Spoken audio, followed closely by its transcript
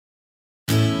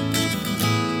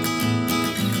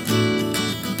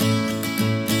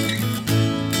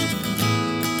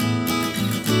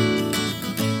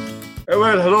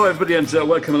Well, hello everybody, and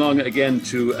welcome along again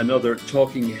to another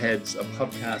Talking Heads, a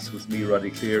podcast with me,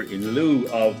 Roddie Cleere, in lieu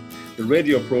of the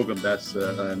radio programme that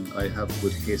I have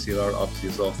with KCLR. Obviously,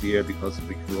 it's off the air because of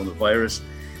the coronavirus.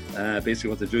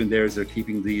 Basically, what they're doing there is they're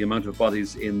keeping the amount of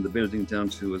bodies in the building down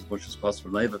to as much as possible.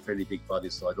 And I have a fairly big body,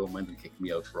 so I don't mind them kicking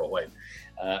me out for a while.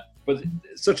 But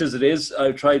such as it is,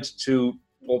 I've tried to,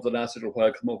 over the last little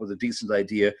while, come up with a decent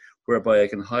idea whereby I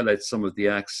can highlight some of the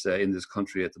acts in this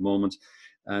country at the moment.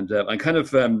 And I'm kind of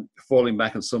falling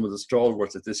back on some of the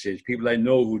stalwarts at this stage, people I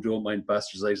know who don't mind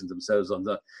bastardizing themselves on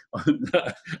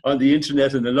the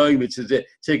internet and allowing me to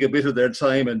take a bit of their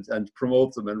time and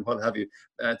promote them and what have you.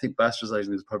 I think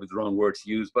bastardizing is probably the wrong word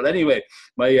to use. But anyway,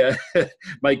 my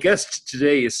my guest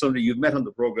today is somebody you've met on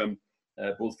the programme,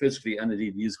 both physically and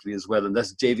indeed musically as well, and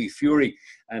that's Davie Furey.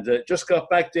 And just got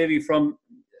back, Davie, from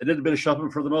a little bit of shopping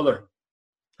for the mother.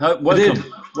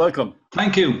 Welcome.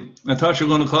 Thank you. I thought you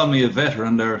were going to call me a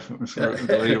veteran there for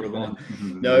the way you were going.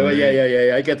 No,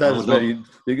 yeah. I get that as well. You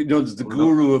know, it's the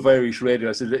guru of Irish radio.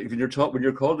 I said, when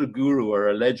you're called a guru or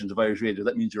a legend of Irish radio,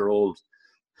 that means you're old.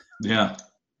 Yeah.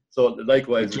 So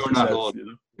likewise, you're not old. You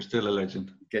know? You're still a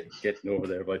legend. Getting over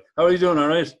there, boy. How are you doing? All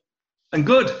right. I'm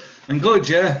good.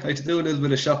 Yeah. I had to do a little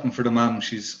bit of shopping for the mum.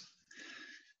 She's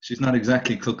not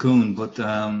exactly cocoon, but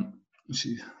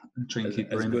she try and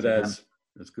keep her in.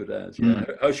 As good as, yeah.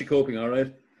 How's she coping? All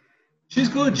right. She's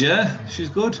good, yeah. She's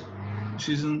good.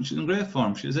 She's in great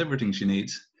form. She has everything she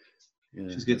needs. Yeah,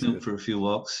 she's getting out for a few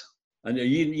walks. And are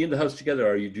you in the house together,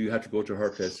 or do you have to go to her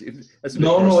place?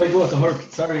 No, I go to her.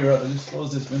 Sorry, Rod, I just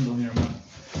close this window here, man.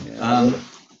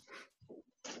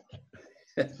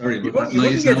 Yeah, sorry, you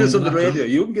wouldn't get this on the radio.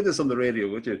 You wouldn't get this on the radio,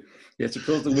 would you? You have to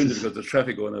close the window because there's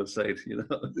traffic going outside. You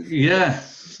know. Yeah.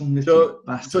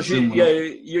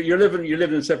 You're living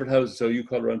in a separate house, so you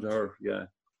call around to her. Yeah.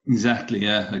 Exactly.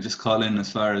 Yeah, I just call in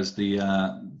as far as the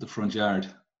front yard.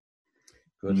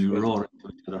 Good. We roar into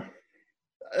each other.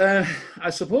 I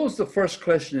suppose the first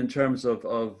question in terms of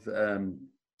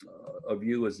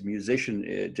you as a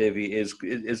musician, Davie, is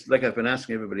like I've been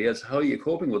asking everybody else. How are you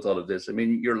coping with all of this? I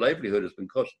mean, your livelihood has been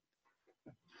cut.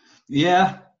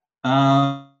 Yeah.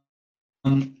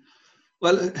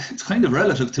 Well, it's kind of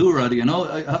relative too, Roddie. You know,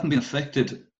 I haven't been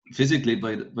affected physically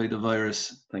by the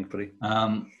virus. Thankfully.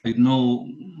 I know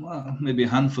maybe a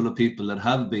handful of people that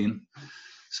have been.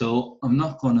 So I'm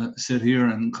not going to sit here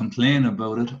and complain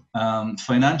about it.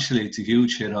 Financially, it's a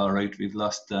huge hit, all right. We've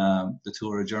lost the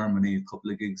tour of Germany, a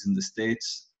couple of gigs in the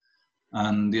States,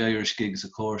 and the Irish gigs,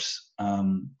 of course,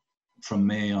 from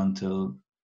May until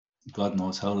God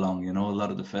knows how long. You know, a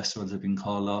lot of the festivals have been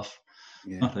called off.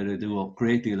 Yeah. Not that I do a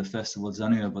great deal of festivals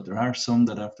anyway, but there are some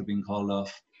that after being called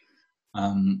off.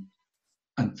 And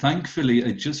thankfully,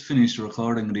 I just finished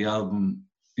recording the album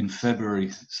in February,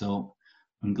 so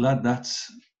I'm glad that's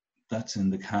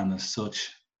in the can as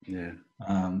such. Yeah.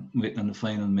 Waiting on the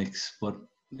final mix, but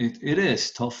it is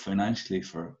tough financially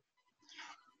for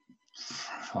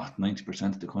 90%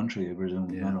 of the country, I presume,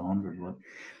 not 100. But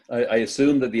I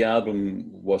assume that the album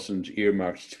wasn't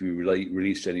earmarked to be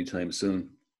released anytime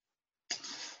soon.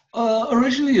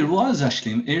 Originally, it was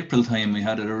actually in April time. We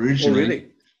had it originally. Oh,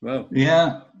 really? Wow.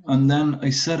 Yeah, and then I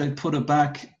said I'd put it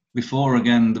back before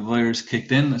again the virus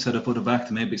kicked in. I said I'd put it back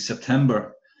to maybe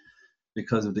September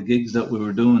because of the gigs that we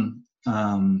were doing.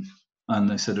 And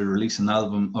I said I'd release an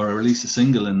album or release a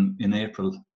single in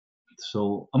April.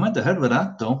 So I went ahead with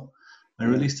that though. I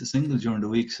released a single during the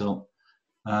week. So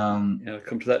I'll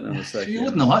come to that in a second. You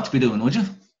wouldn't know what to be doing, would you?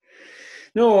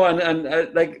 No, and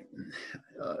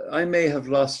I may have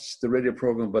lost the radio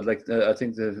program, but I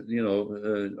think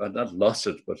I've not lost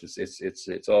it, but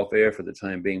it's off air for the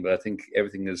time being. But I think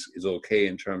everything is okay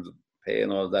in terms of pay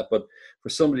and all of that. But for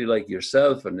somebody like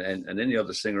yourself and any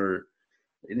other singer,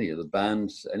 any other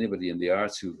bands, anybody in the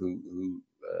arts who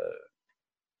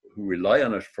rely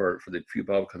on it for the few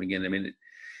bob coming in, I mean,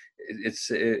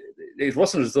 it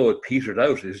wasn't as though it petered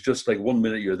out. It's just like 1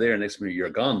 minute you're there, next minute you're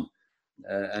gone.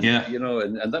 And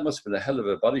that must have been a hell of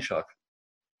a body shock.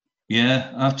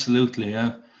 Yeah, absolutely.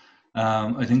 Yeah,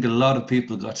 I think a lot of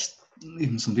people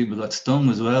even some people got stung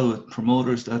as well with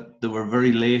promoters that they were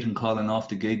very late in calling off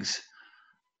the gigs.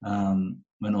 I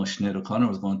know Sinead O'Connor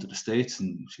was going to the States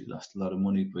and she lost a lot of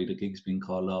money by the gigs being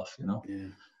called off. You know.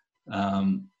 Yeah.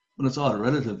 But it's all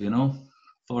relative, you know.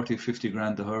 40 or 50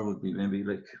 grand to her would be maybe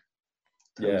like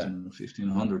 1,000,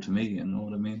 1,500 to me, you know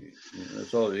what I mean? Yeah,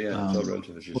 it's all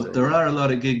relative, as you say. But there are a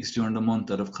lot of gigs during the month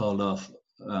that have called off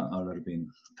or that have been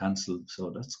cancelled,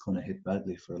 so that's going to hit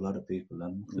badly for a lot of people,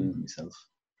 and including myself.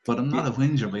 But I'm not a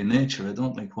whinger by nature. I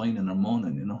don't like whining or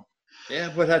moaning, you know.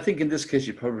 Yeah, but I think in this case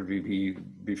you'd probably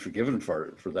be forgiven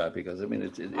for that, because I mean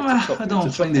it's a tough. I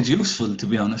don't find it useful, to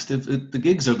be honest. If the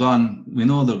gigs are gone, we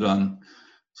know they're gone.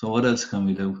 So what else can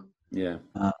we do? Yeah.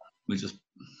 We do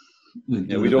we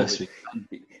the don't. best we can.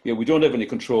 Yeah, we don't have any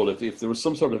control. If there was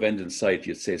some sort of end in sight,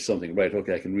 you'd say something, right?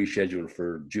 Okay, I can reschedule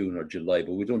for June or July,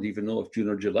 but we don't even know if June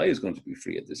or July is going to be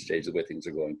free at this stage. The way things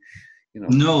are going, you know.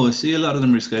 No, I see a lot of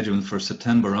them rescheduling for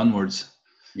September onwards.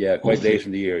 Yeah, quite hopefully. Late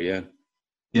in the year. Yeah.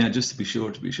 Yeah, just to be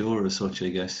sure as such, I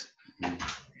guess.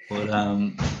 But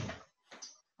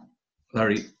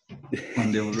Larry,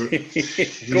 on the other,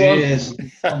 yes,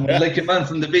 like a man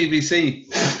from the BBC.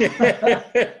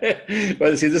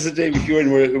 Well, see, this is Davie Furey,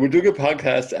 and we're doing a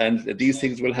podcast, and these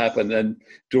things will happen, and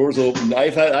doors open. I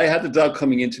had the dog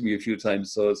coming into me a few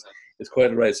times, so it's quite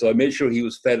all right. So I made sure he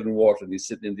was fed and watered, and he's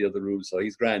sitting in the other room, so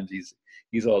he's grand.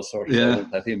 He's all sorted. Yeah. I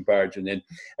won't have him barging in.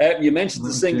 You mentioned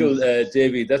the single,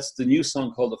 Davie. That's the new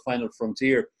song called "The Final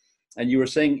Frontier," and you were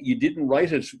saying you didn't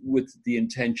write it with the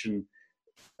intention,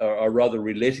 or rather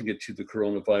relating it to the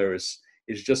coronavirus.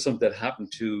 It's just something that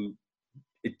happened to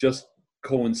it. Just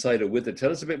coincided with it.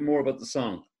 Tell us a bit more about the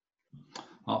song.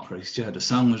 Oh Christ, yeah, the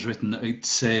song was written, I'd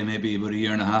say, maybe about a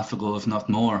year and a half ago, if not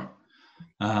more.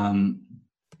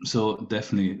 So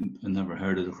definitely I never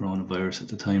heard of the coronavirus at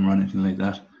the time or anything like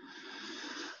that.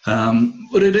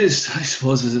 But it is, I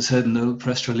suppose, as I said in the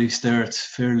press release there,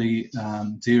 it's fairly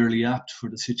dearly apt for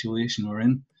the situation we're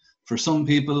in. For some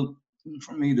people,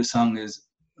 for me, the song is,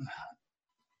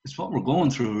 it's what we're going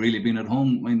through, really, being at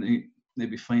home,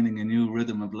 maybe finding a new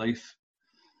rhythm of life,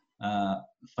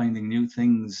 finding new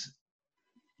things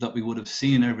that we would have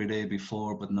seen every day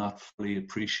before but not fully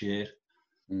appreciate.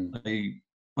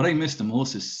 What I miss the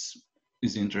most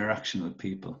is interaction with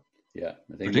people. Yeah,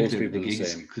 I think most people the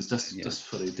same, because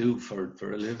that's what I do for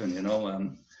a living, you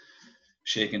know.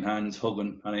 Shaking hands,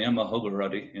 hugging, and I am a hugger,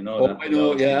 Roddie. You know. Oh, I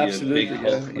know. Yeah, absolutely.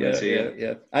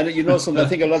 Yeah. And you know something. I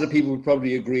think a lot of people would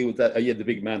probably agree with that. Yeah, the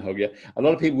big man hug. Yeah, a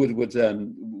lot of people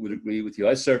would agree with you.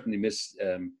 I certainly miss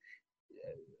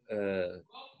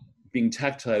being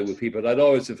tactile with people. I'd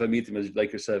always, if I meet them as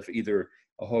like yourself, either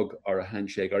a hug or a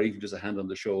handshake, or even just a hand on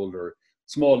the shoulder,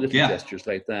 small little gestures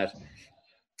like that.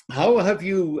 How have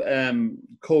you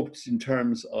coped in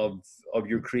terms of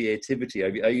your creativity?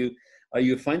 Are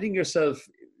you finding yourself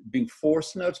being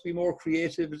forced now to be more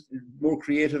creative?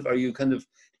 Are you kind of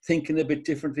thinking a bit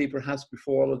differently perhaps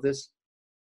before all of this?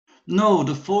 No,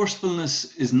 the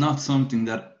forcefulness is not something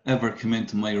that ever came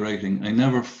into my writing. I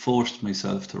never forced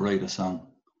myself to write a song.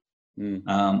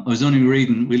 I was only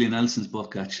reading Willie Nelson's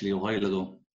book actually a while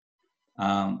ago,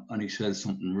 and he says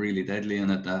something really deadly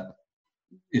in it, that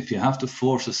if you have to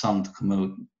force a song to come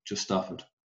out, just stop it.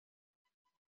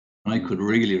 And I could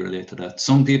really relate to that.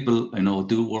 Some people I know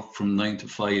do work from 9 to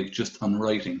 5 just on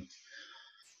writing.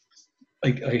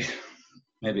 I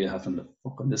maybe I haven't the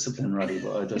fucking discipline, Roddie,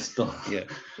 but I just don't.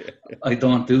 I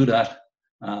don't do that.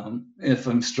 If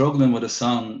I'm struggling with a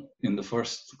song in the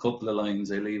first couple of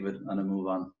lines, I leave it and I move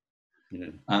on.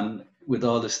 Yeah. And with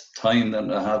all this time that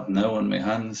I have now in my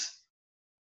hands,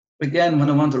 again, when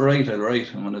I want to write, I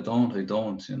write, and when I don't, I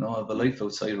don't. You know, I have a life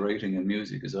outside writing and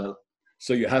music as well.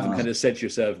 So you haven't kind of said to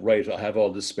yourself, right, I have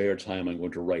all this spare time, I'm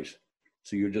going to write.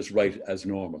 So you just write as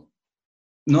normal.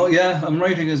 No, yeah, I'm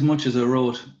writing as much as I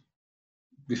wrote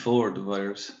before the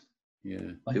virus.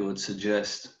 Yeah, I would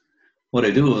suggest. What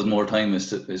I do with more time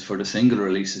is for the single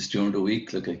releases during the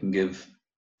week. Like I can give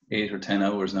 8 or 10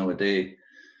 hours now a day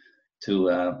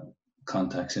to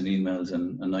contacts and emails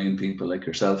and annoying people like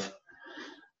yourself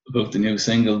about the new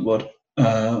single. But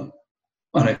and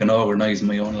I can organise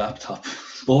my own laptop.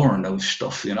 Boring those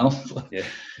stuff, you know.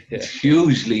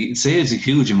 It saves a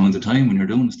huge amount of time when you're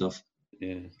doing stuff.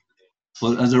 Yeah.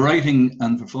 But as a writing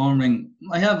and performing,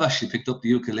 I have actually picked up the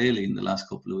ukulele in the last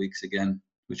couple of weeks again,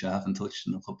 which I haven't touched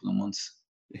in a couple of months.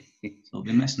 So I've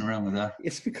been messing around with that.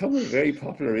 It's become a very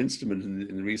popular instrument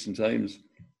in recent times.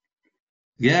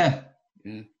 Yeah,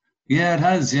 it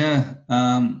has. Yeah,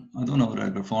 I don't know whether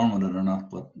I perform with it or not,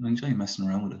 but I enjoy messing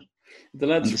around with it. The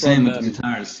lads same with the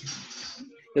guitars.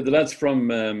 Yeah, the lads from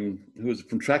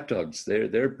from Track Dogs,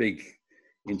 they're big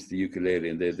into the ukulele,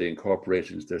 and they incorporate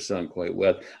it into their song quite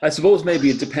well. I suppose maybe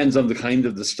it depends on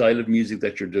the style of music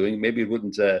that you're doing. Maybe it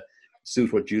wouldn't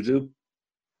suit what you do.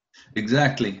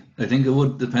 Exactly. I think it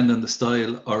would depend on the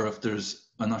style, or if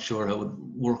I'm not sure how it would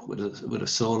work with a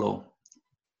solo,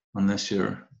 unless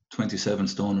you're 27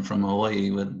 stone from Hawaii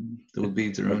there would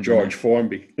be around George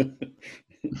Formby.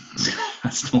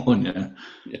 That's the one, yeah.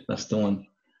 That's the one.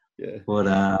 Yeah. But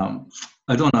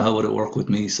I don't know how would it work with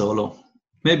me solo.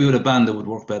 Maybe with a band it would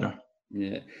work better.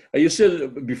 Yeah. Are you still,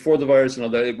 before the virus and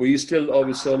all that, were you still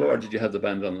always solo, or did you have the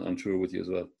band on tour with you as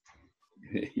well?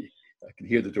 I can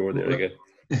hear the door there again.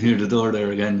 Hear the door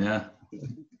there again, yeah.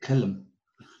 Kill him.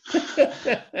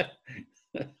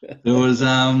 There was,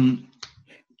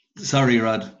 sorry,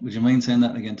 Rod, would you mind saying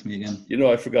that again to me again? You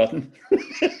know, I've forgotten.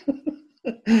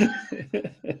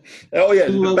 Oh, yeah,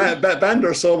 band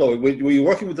or solo? Were you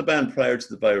working with the band prior to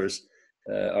the virus,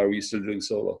 or were you still doing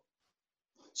solo?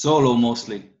 Solo,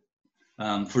 mostly.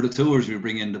 For the tours, we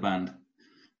bring in the band.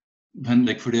 And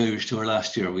like for the Irish tour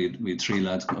last year, we had three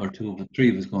lads, or three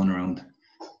of us going around.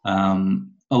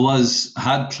 I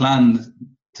had planned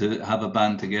to have a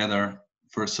band together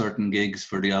for certain gigs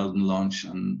for the album launch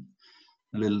and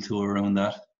a little tour around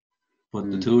that.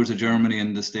 But the tours of Germany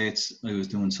and the States, I was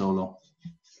doing solo.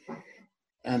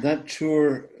 And that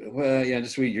tour, well, yeah,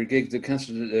 just read your gig, the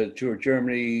cancelled tour,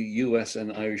 Germany, US,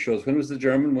 and Irish shows. When was the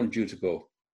German one due to go?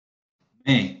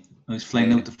 May. I was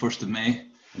flying out the 1st of May.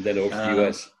 And then over to the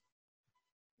US.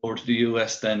 Over to the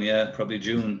US then, yeah, probably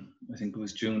June. I think it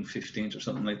was June 15th or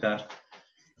something like that.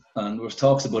 And there was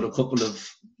talks about a couple of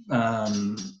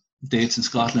dates in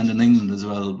Scotland and England as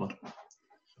well, but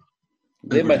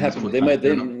they might happen.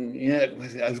 Yeah,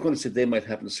 I was going to say they might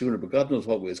happen sooner, but God knows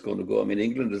what way it's going to go. I mean,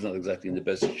 England is not exactly in the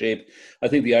best shape. I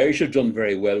think the Irish have done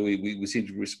very well. We seem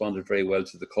to have responded very well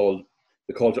to the call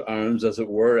to arms, as it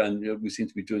were, and we seem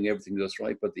to be doing everything that's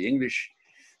right. But the English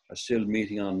are still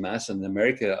meeting en masse, and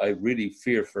America, I really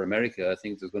fear for America. I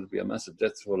think there's going to be a massive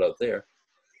death toll out there.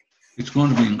 It's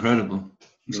going to be incredible.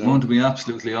 It's going to be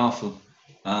absolutely awful.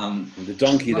 And the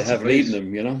donkey they have leading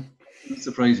them, you know. Not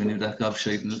surprising you that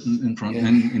gobshite in front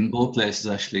in both places,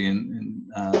 actually, in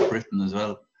Britain as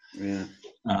well. Yeah.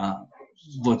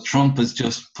 But Trump has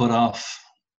just put off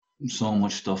so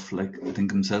much stuff. Like, I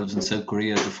think themselves and South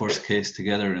Korea the first case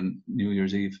together in New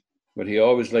Year's Eve. But he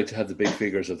always liked to have the big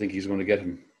figures. I think he's going to get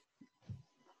him.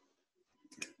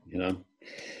 You know.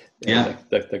 Yeah,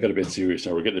 that got a bit serious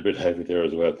now. We're getting a bit heavy there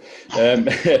as well.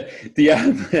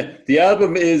 The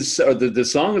album is, or the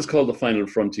song is called The Final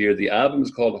Frontier. The album is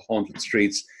called Haunted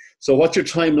Streets. So what's your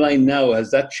timeline now?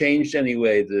 Has that changed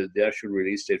anyway, the actual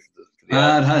release date for the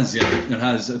album? It has, yeah. It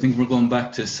has. I think we're going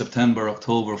back to September,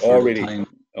 October for the time.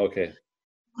 Okay.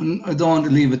 And I don't want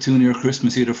to leave it too near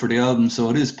Christmas either for the album, so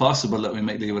it is possible that we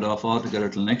might leave it off altogether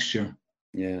till next year.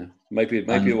 Yeah, might be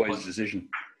a wise decision.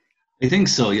 I think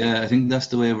so, yeah. I think that's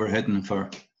the way we're heading for.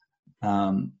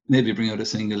 Maybe bring out a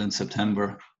single in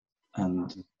September.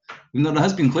 And even though there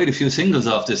has been quite a few singles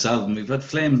off this album, we've had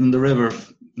Flames in the River,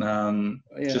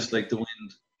 Just Like the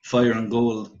Wind, Fire and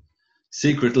Gold,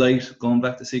 Secret Light, going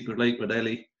back to Secret Light with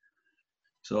Ellie.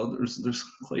 So there's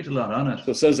quite a lot on it.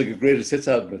 So it sounds like a greatest hits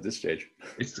album at this stage.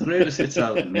 It's the greatest hits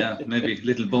album, yeah. Maybe a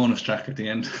little bonus track at the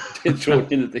end. Throw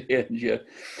it in at the end, yeah.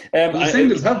 The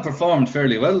singles have performed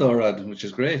fairly well though, Rod, which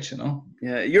is great, you know.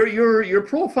 Yeah, your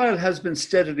profile has been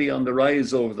steadily on the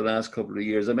rise over the last couple of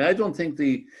years. I mean, I don't think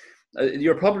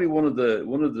you're probably one of the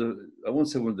I won't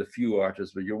say one of the few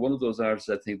artists, but you're one of those artists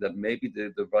I think that maybe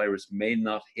the virus may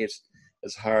not hit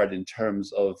as hard in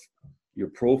terms of your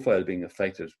profile being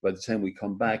affected. By the time we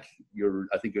come back,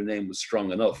 I think your name was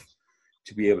strong enough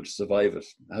to be able to survive it.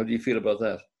 How do you feel about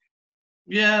that?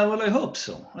 Yeah, well, I hope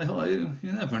so. You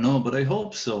never know, but I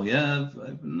hope so. Yeah,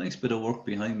 I've a nice bit of work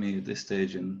behind me at this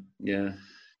stage, in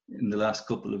the last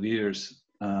couple of years,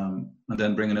 and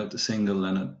then bringing out the single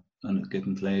and it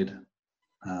getting played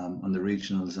on the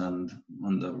regionals and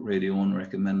on the Radio 1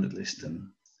 recommended list, and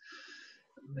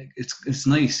like it's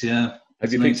nice, yeah.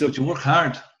 Have you picked up? But you work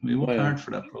hard. We work hard for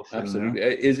that profile.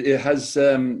 Absolutely. Has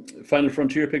Final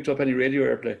Frontier picked up any radio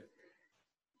airplay?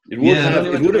 It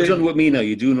would have done with me now.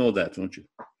 You do know that, don't you?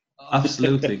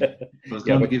 Absolutely. I was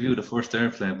going to give you the first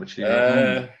airplay, but you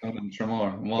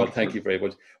well, thank you very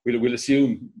much. We'll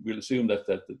assume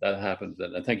that happened,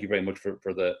 and thank you very much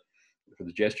for the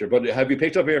gesture. But have you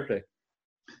picked up airplay?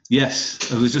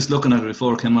 Yes, I was just looking at it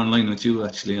before I came online with you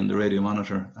actually on the radio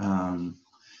monitor.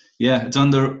 Yeah, it's on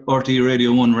the RT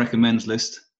Radio 1 recommends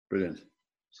list. Brilliant.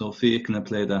 So Fiachna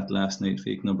played that last night.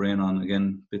 Fiachna Brain on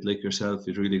again, a bit like yourself.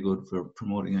 He's really good for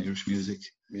promoting Irish music.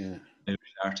 Yeah, Irish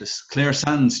artists. Cleere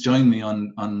Sands joined me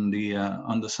on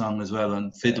the song as well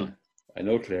on fiddle. Yeah. I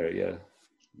know Cleere.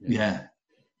 Yeah.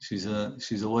 She's a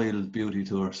wild beauty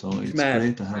to her. So it's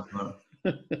great to have her.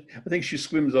 I think she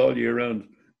swims all year round.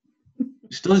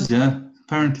 She does, yeah.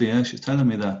 Apparently, yeah. She's telling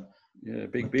me that. Yeah,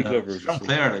 big lover. From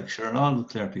Cleere, like sure, all the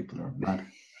Cleere people are mad.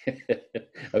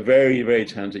 A very, very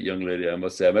talented young lady, I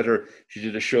must say. I met her. She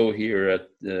did a show here at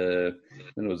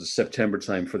when it was September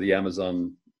time for the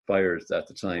Amazon fires at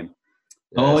the time,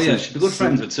 Oh yeah, she's good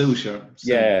friends with Sue, sure.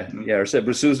 Yeah.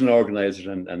 But Susan organised it,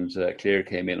 and Cleere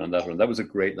came in on that one. That was a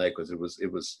great night because it was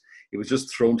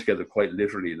just thrown together quite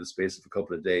literally in the space of a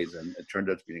couple of days, and it turned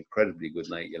out to be an incredibly good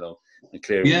night, you know. And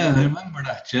Cleere. Yeah, I remember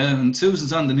that. Yeah, and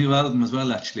Susan's on the new album as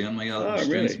well, actually, on my album. Oh,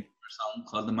 really? A song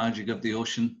called "The Magic of the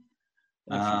Ocean."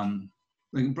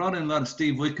 We brought in a lot of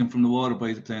Steve Wickham from the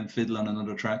Waterboys playing fiddle on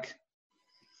another track,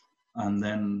 and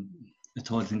then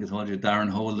I think I told you Darren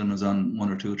Holden was on one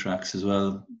or two tracks as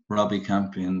well. Robbie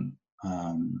Campion,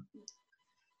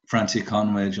 Francie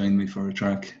Conway joined me for a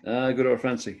track. Good old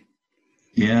Francie.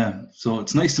 Yeah, so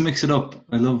it's nice to mix it up.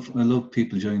 I love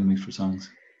people joining me for songs.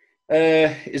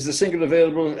 Is the single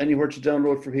available anywhere to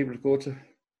download for people to go to?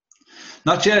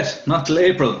 Not yet, not till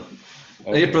April.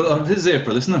 Okay. This is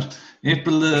April, isn't it?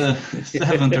 April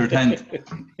 7th or 10th.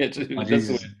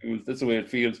 That's the way it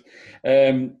feels.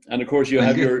 And of course you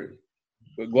have your...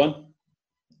 Go on.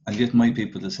 I'll get my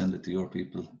people to send it to your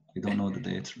people. I don't know the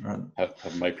dates.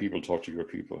 Have my people talk to your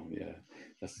people. Yeah,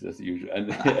 that's the usual. And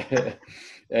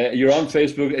you're on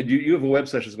Facebook. And you have a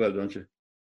website as well, don't you?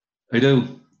 I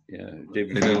do. Yeah,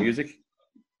 Davie Furey Music.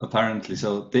 Apparently,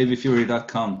 so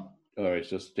daviefurey.com. All right,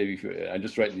 just Davie Furey. I'm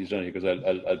just writing these down here because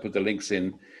I'll put the links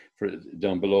in for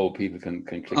down below. People can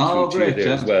click through to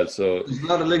there as well. So there's a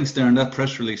lot of links there in that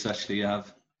press release. Actually, you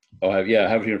have. I have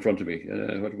it here in front of me.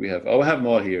 What do we have? I have them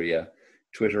all here. Yeah,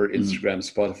 Twitter, Instagram,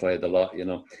 Spotify, the lot. You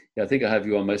know. Yeah, I think I have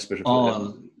you on my Twitter.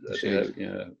 All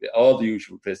the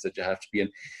usual places that you have to be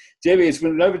in. Davie, it's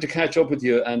been lovely to catch up with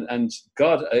you, and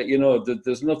God,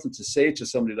 there's nothing to say to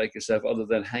somebody like yourself other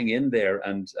than hang in there.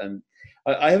 And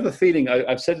I have a feeling,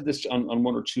 I've said this on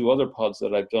one or two other pods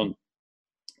that I've done,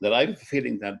 that I have a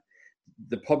feeling that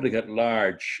the public at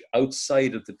large,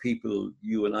 outside of the people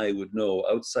you and I would know,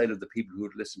 outside of the people who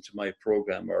would listen to my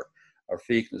program or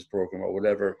Fakeness program or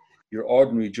whatever, your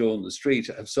ordinary Joe on the street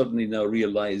have suddenly now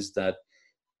realized that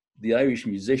the Irish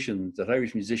musicians,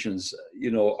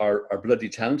 are bloody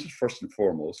talented, first and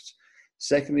foremost.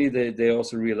 Secondly, they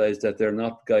also realize that they're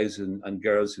not guys and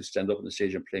girls who stand up on the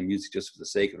stage and play music just for the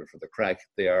sake of it, for the crack.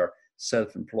 They are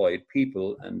self-employed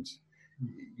people, and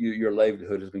your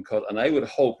livelihood has been cut. And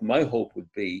my hope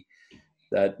would be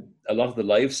that a lot of the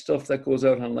live stuff that goes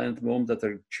out online at the moment, that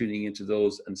they're tuning into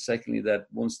those. And secondly, that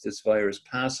once this virus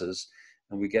passes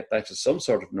and we get back to some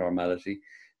sort of normality,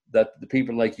 that the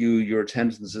people like you, your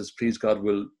attendances, please God,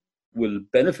 will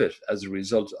benefit as a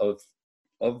result of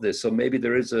this. So maybe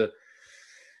there is a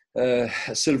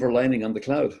silver lining on the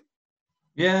cloud.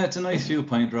 Yeah, it's a nice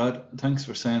viewpoint, Rod. Thanks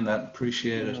for saying that.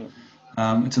 Appreciate it.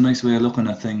 It's a nice way of looking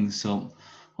at things. So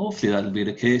hopefully that'll be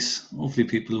the case. Hopefully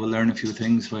people will learn a few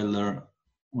things while they're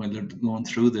going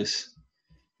through this.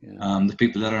 Yeah. The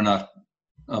people that are not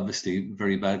obviously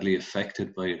very badly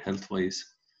affected by it health-wise.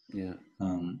 Yeah.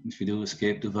 If you do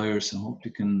escape the virus, I hope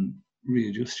you can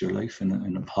readjust your life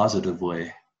in a positive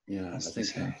way. Yeah, I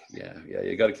think. Yeah.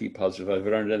 You got to keep positive. I've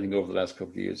learned anything over the last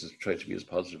couple of years is try to be as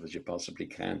positive as you possibly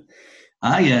can.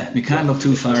 Yeah, you can't look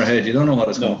too far ahead. You don't know what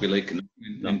it's going to be like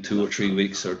in 2 or 3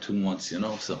 weeks or 2 months.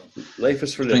 So life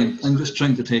is for living. I'm just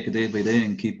trying to take it day by day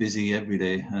and keep busy every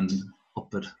day and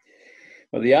up it.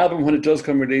 Well, the album, when it does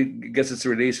gets its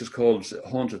release, is called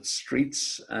Haunted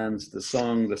Streets, and the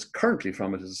song that's currently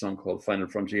from it is a song called Final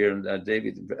Frontier. And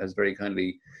Davie has very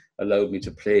kindly allowed me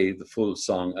to play the full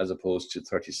song as opposed to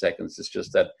 30 seconds. It's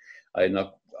just that I'm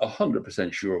not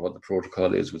 100% sure what the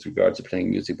protocol is with regard to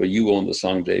playing music, but you own the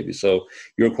song, Davie, so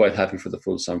you're quite happy for the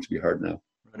full song to be heard now.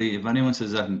 Roddie, if anyone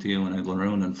says that to you, and I go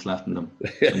around and flatten them,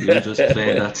 so you just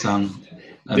play that song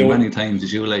as many times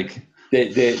as you like.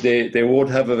 They won't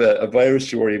have a virus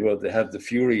to worry about. They have the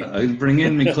Furey. I'll bring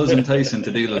in my cousin Tyson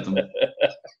to deal with them.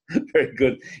 Very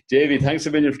good. Davie, thanks a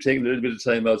million for taking a little bit of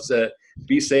time out.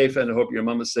 Be safe, and I hope your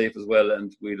mum is safe as well.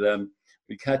 And we'll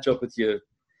catch up with you,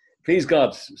 please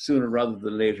God, sooner rather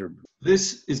than later.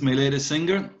 This is my latest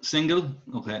single.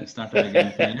 Okay, start that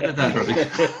again. Can you edit that, Robbie?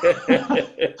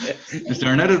 Is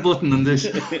there an edit button on this?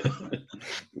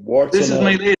 This is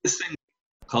my latest single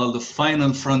called The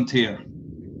Final Frontier.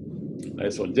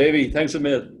 Nice one. Davie, thanks a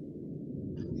million.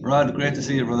 Rod, great to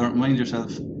see you, brother. Mind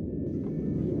yourself.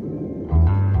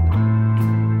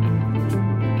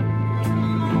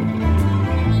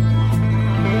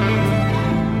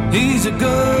 He's a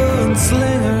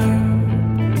gunslinger,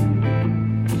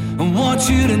 I want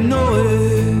you to know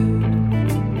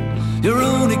it. You're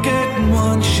only getting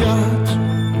one shot,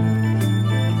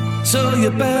 so you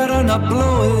better not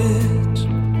blow it.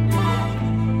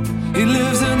 He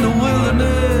lives in the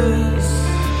wilderness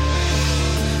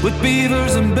with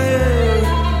beavers and bears.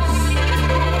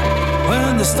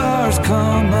 When the stars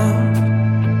come out,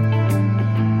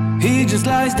 he just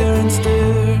lies there and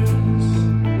stares.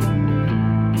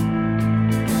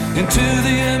 into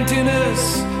the emptiness,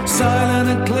 silent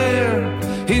and clear.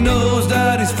 He knows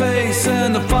that he's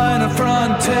facing the final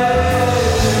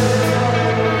frontier.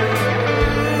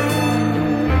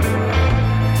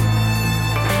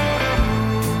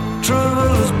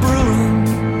 Trouble is brewing,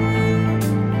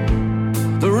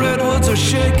 the redwoods are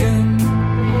shaking.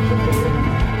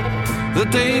 The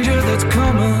danger that's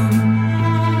coming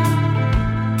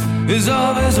is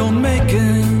of his own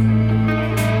making.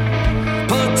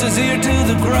 Puts his ear to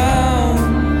the ground,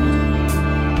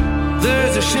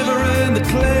 there's a shiver in the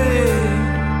clay.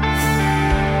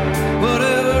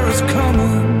 Whatever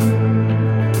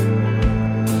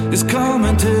is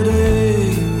coming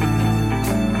today.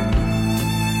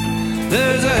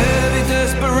 There's a heavy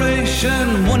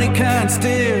desperation, one he can't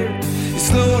steer. He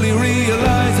slowly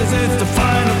realizes it's the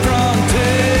final frontier.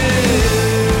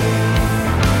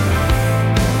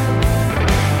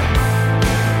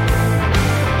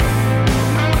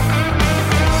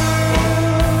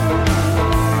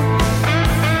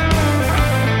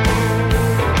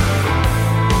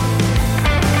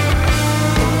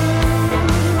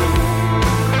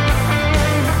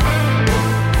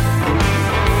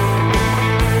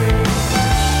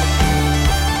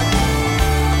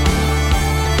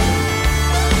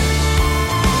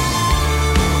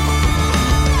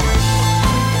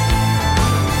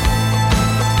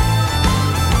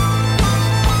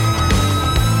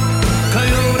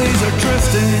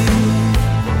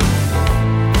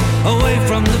 Away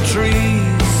from the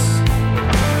trees,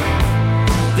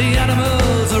 the animals